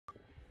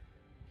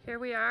Here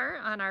we are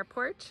on our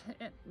porch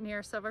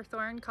near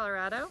Silverthorne,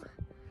 Colorado,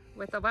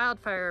 with a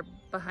wildfire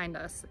behind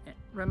us,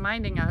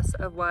 reminding us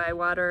of why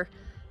water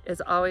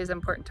is always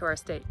important to our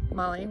state.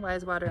 Molly, why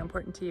is water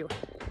important to you?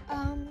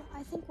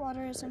 I think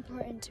water is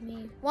important to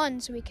me,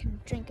 one, so we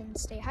can drink and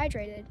stay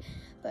hydrated,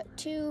 but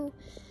two,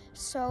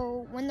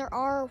 so when there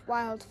are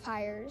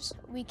wildfires,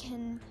 we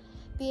can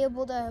be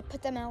able to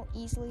put them out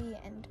easily,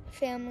 and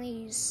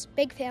families,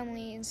 big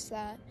families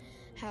that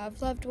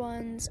have loved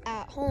ones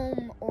at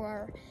home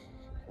or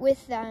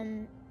with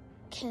them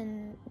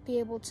can be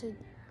able to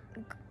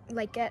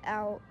get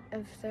out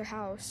of their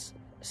house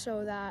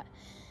so that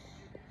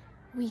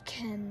we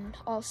can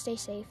all stay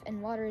safe.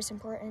 And water is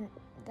important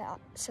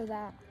so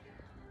that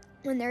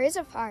when there is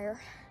a fire,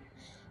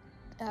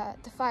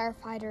 the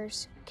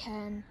firefighters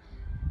can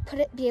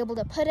be able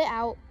to put it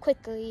out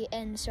quickly,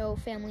 and so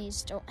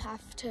families don't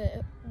have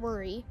to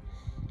worry.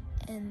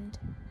 And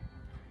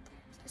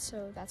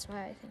so that's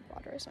why I think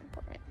water is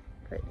important.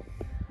 Great.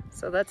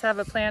 So let's have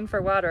a plan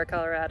for water,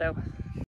 Colorado.